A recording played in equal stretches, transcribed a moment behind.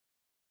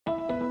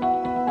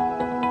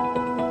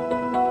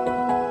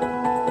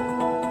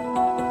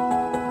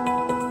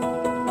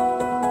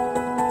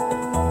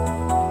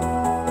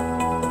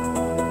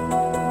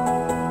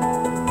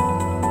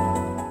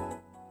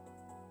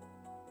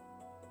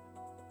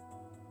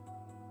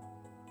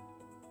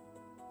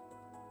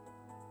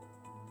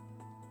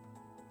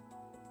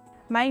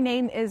My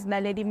name is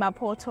Naledi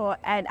Maphoto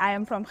and I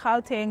am from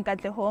Gauteng,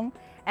 Katlehong,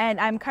 and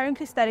I'm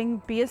currently studying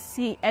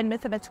BSc in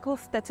Mathematical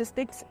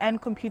Statistics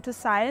and Computer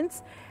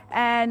Science,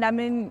 and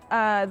I'm in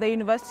the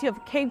University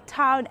of Cape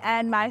Town,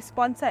 and my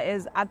sponsor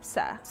is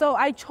ABSA. So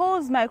I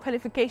chose my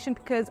qualification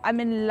because I'm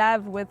in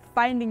love with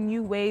finding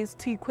new ways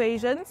to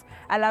equations.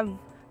 I love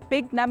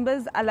big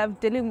numbers, I love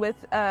dealing with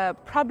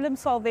problem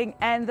solving,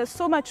 and there's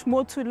so much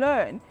more to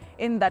learn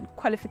in that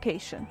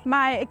qualification.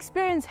 My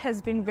experience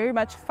has been very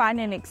much fun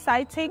and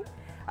exciting.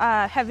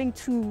 Having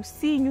to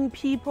see new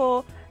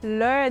people,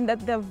 learn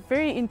that there are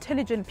very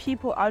intelligent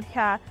people out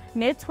here,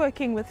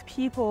 networking with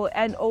people,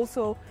 and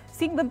also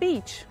seeing the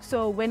beach.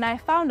 So when I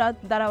found out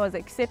that I was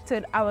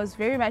accepted, I was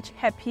very much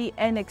happy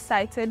and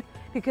excited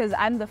because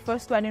I'm the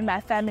first one in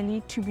my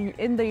family to be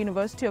in the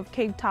University of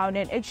Cape Town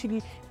and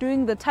actually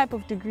doing the type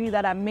of degree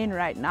that I'm in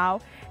right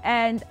now.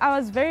 And I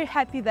was very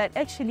happy that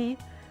actually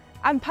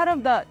I'm part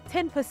of the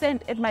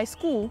 10% at my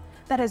school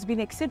that has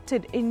been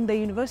accepted in the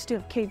University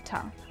of Cape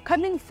Town.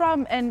 Coming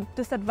from a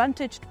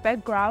disadvantaged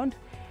background,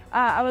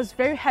 I was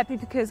very happy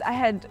because I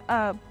had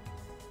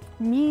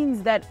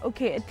means that,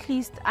 okay, at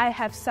least I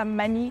have some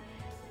money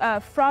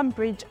from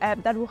Bridge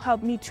app that will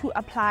help me to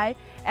apply,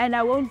 and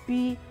I won't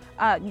be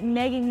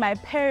nagging my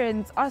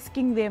parents,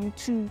 asking them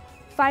to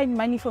find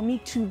money for me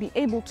to be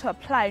able to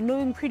apply,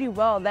 knowing pretty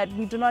well that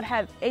we do not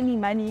have any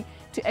money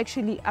to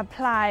actually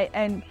apply,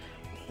 and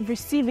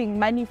receiving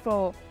money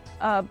for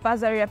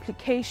bursary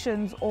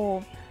applications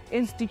or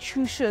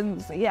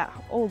institutions,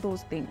 all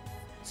those things.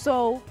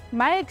 So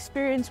my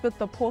experience with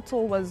the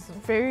portal was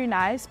very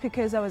nice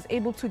because I was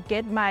able to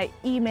get my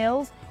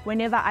emails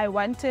whenever I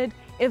wanted.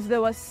 If there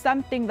was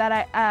something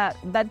that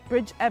that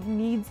Bridge app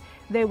needs,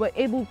 they were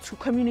able to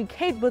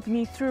communicate with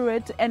me through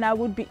it, and I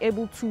would be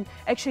able to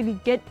actually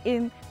get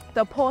in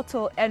the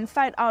portal and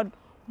find out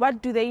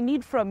what do they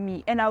need from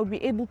me, and I would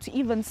be able to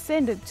even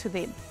send it to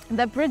them.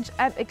 The Bridge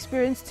app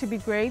experience to be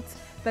great.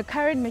 The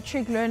current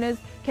matric learners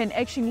can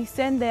actually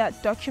send their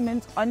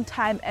documents on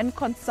time and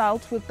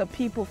consult with the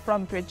people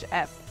from Bridge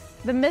app.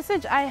 The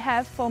message I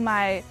have for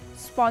my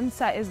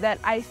sponsor is that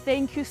I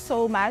thank you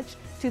so much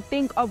to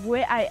think of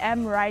where I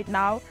am right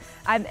now.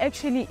 I'm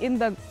actually in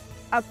the,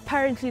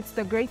 apparently it's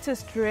the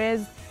greatest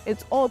res.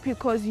 It's all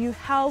because you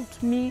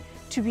helped me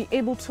to be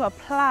able to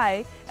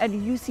apply at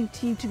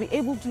UCT, to be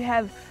able to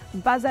have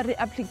bursary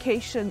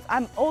applications.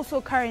 I'm also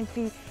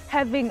currently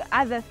having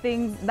other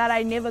things that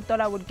I never thought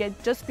I would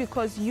get just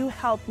because you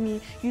helped me.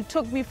 You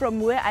took me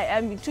from where I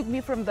am, you took me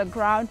from the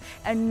ground,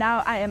 and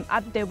now I am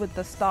up there with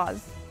the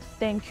stars.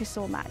 Thank you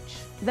so much.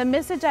 The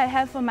message I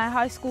have for my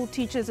high school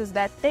teachers is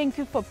that thank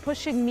you for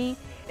pushing me,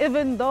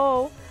 even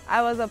though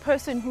I was a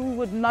person who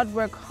would not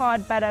work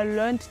hard, but I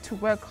learned to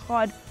work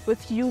hard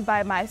with you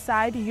by my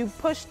side. You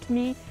pushed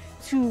me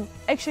to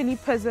actually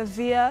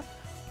persevere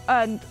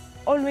and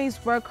always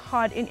work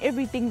hard in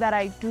everything that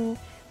I do,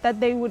 that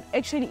they would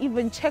actually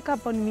even check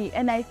up on me.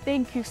 And I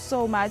thank you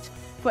so much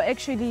for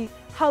actually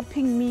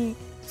helping me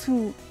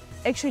to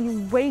actually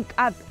wake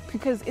up,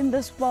 because in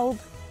this world,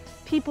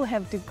 people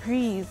have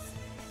degrees,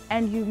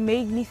 and you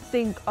made me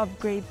think of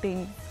great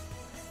things.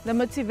 The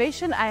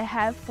motivation I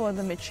have for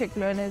the matric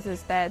learners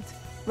is that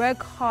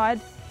work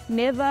hard,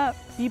 never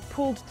be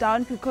pulled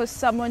down because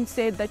someone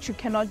said that you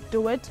cannot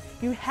do it.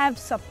 You have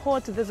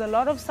support. There's a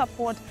lot of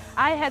support.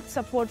 I had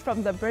support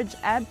from the Bridge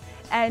app,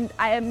 and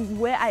I am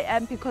where I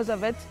am because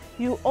of it.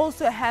 You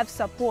also have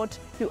support.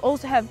 You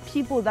also have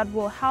people that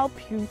will help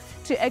you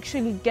to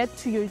actually get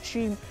to your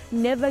dream.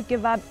 Never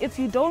give up. If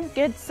you don't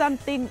get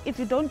something, if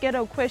you don't get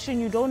a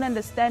question you don't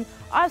understand,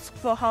 ask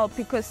for help,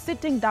 because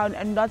sitting down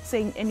and not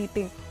saying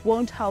anything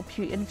won't help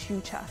you in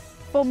future.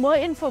 For more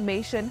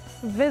information,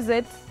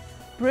 visit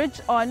Bridge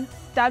on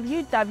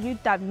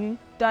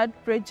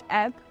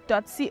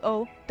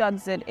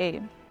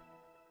www.bridgeapp.co.za.